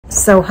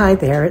So hi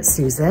there, it's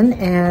Susan,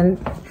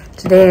 and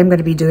today I'm going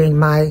to be doing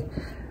my,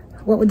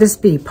 what would this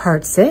be,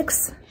 part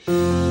 6?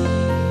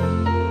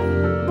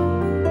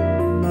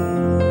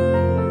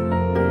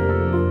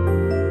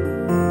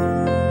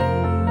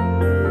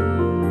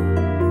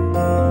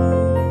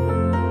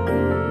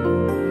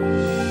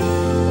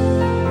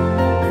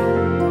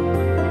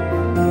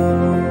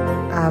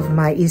 Of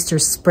my Easter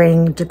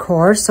spring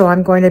decor. So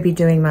I'm going to be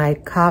doing my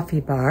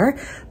coffee bar,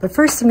 but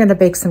first I'm going to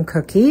bake some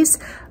cookies.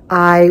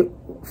 I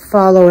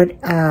followed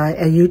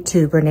a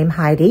YouTuber named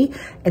Heidi,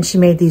 and she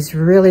made these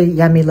really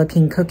yummy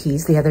looking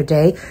cookies the other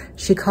day.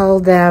 She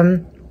called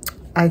them,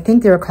 I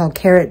think they were called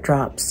carrot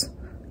drops.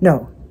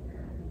 No,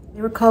 they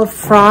were called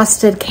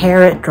frosted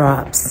carrot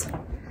drops.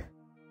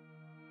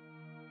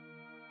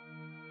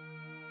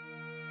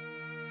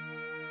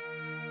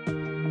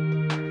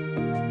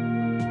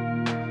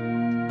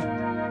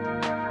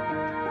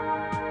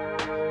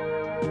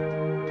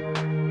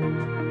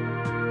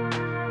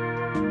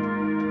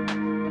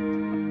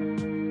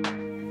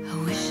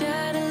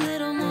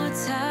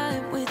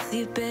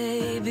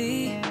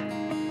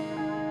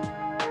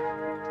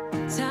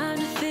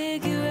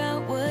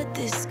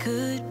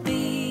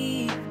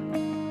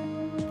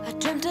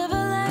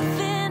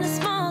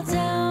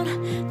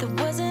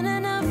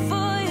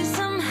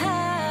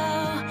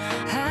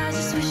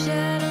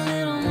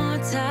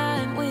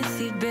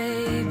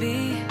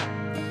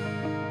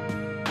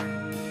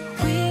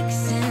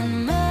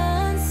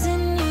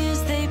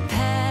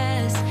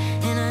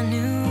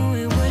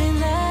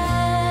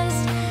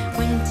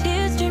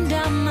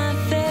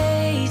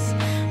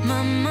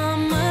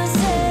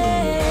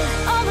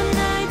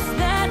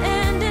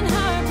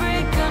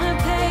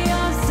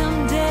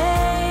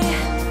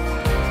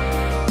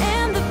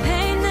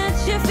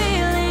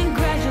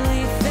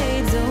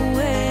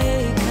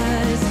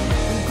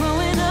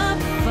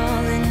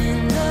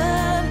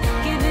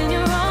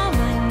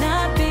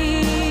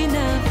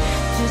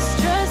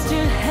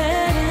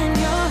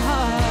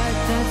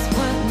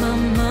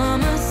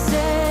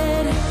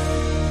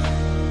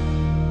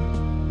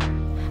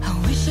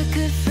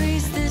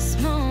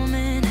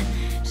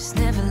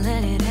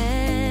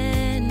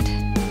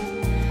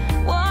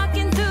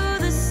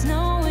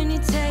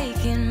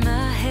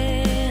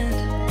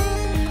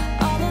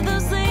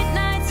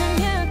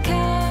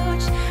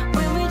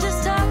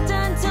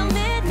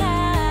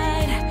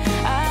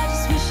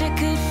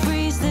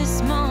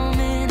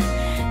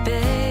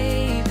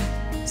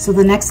 So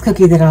the next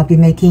cookie that I'll be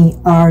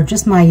making are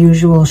just my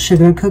usual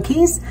sugar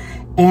cookies,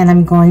 and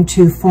I'm going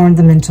to form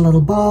them into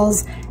little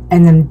balls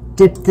and then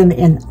dip them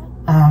in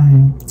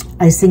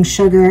icing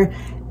sugar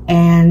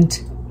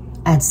and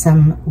add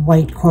some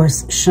white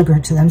coarse sugar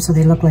to them so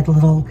they look like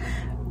little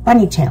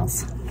bunny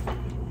tails.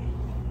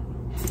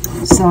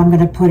 So I'm going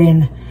to put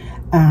in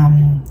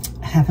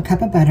half a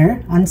cup of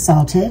butter,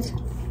 unsalted,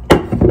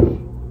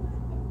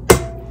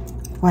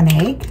 1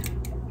 egg,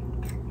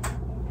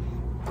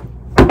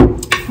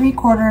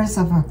 3/4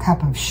 of a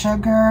cup of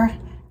sugar,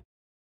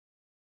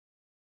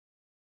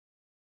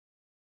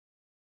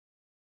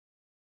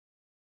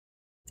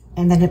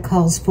 and then it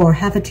calls for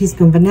half a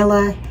teaspoon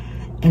vanilla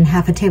and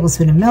half a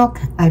tablespoon of milk.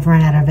 I've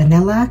run out of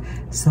vanilla,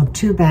 so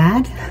too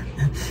bad.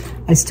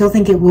 I still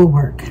think it will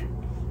work.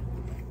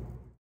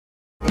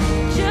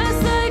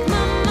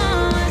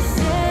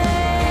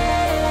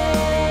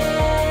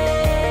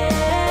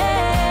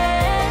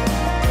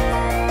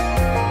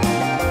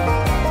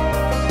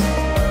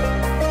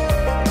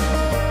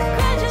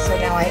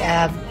 I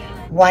add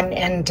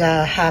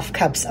 1.5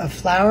 cups of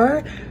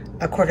flour,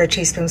 1/4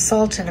 teaspoon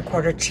salt, and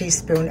 1/4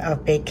 teaspoon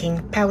of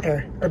baking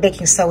powder, or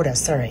baking soda,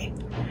 sorry.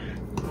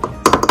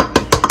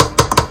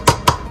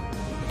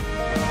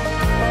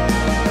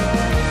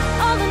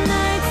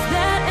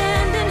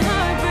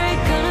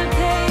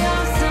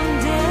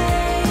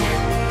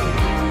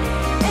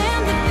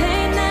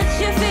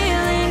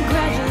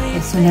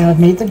 So now I've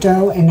made the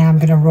dough, and now I'm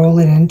going to roll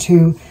it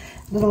into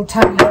little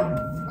tiny,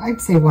 I'd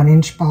say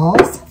 1-inch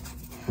balls.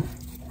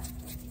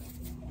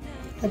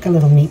 Like a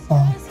little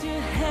meatball.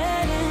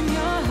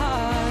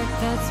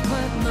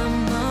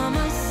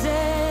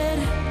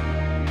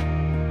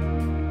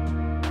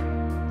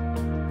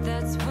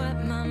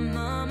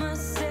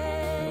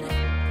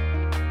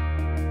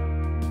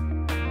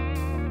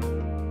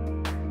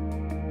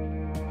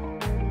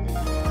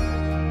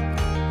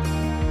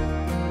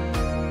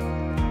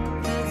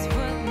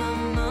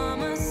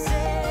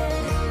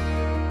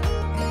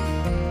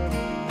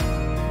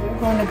 We're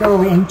going to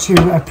go into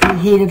a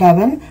preheated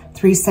oven,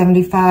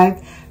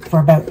 375, for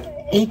about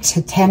 8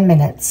 to 10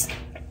 minutes.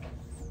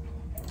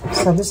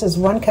 So this is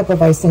 1 cup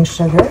of icing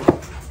sugar.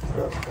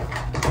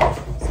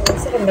 So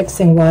instead of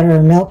mixing water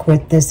or milk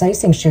with this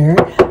icing sugar,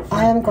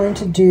 I am going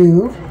to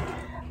do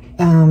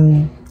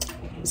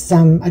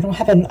some, I don't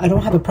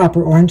have a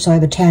proper orange, so I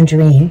have a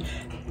tangerine.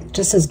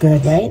 Just as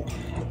good, right?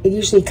 It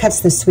usually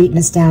cuts the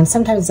sweetness down.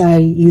 Sometimes I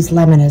use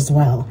lemon as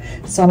well.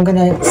 So I'm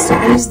gonna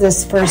squeeze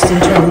this first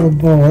into a little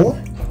bowl,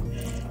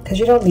 because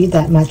you don't need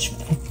that much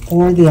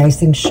for the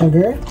icing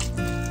sugar.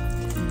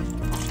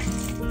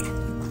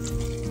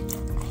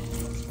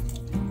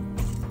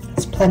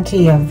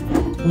 plenty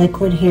of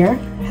liquid here.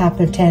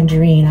 Half a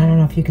tangerine. I don't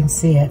know if you can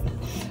see it.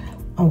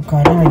 Oh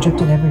God, now I dripped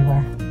it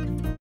everywhere.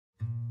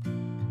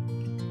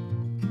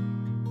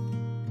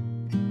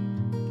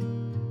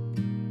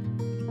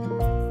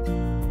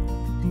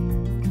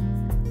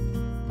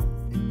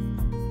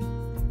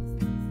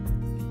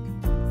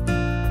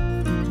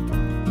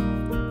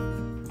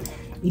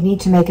 You need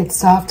to make it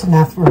soft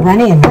enough or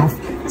runny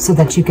enough so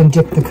that you can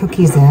dip the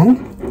cookies in,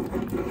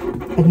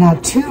 but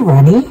not too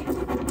runny.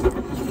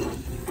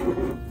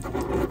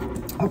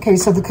 Okay,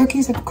 so the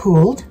cookies have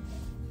cooled,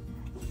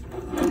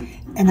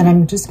 and then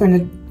I'm just going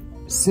to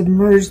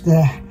submerge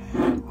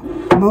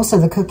most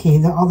of the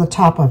cookie, all the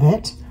top of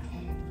it.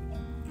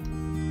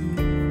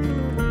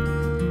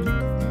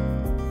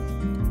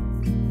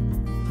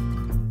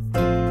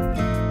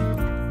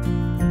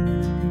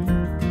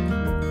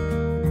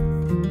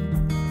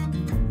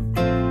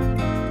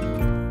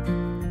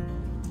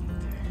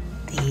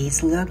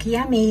 These look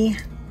yummy.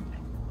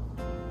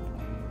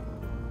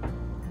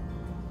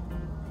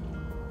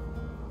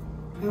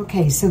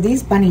 Okay, so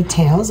these bunny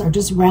tails are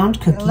just round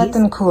cookies. Let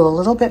them cool a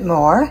little bit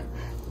more,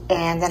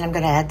 and then I'm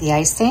going to add the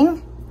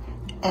icing,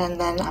 and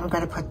then I'm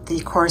going to put the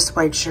coarse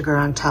white sugar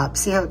on top.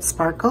 See how it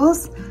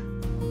sparkles?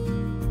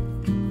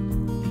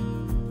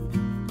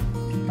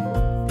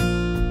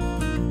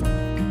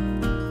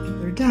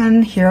 They're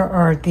done. Here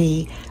are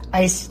the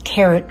iced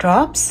carrot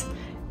drops,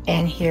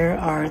 and here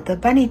are the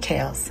bunny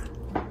tails.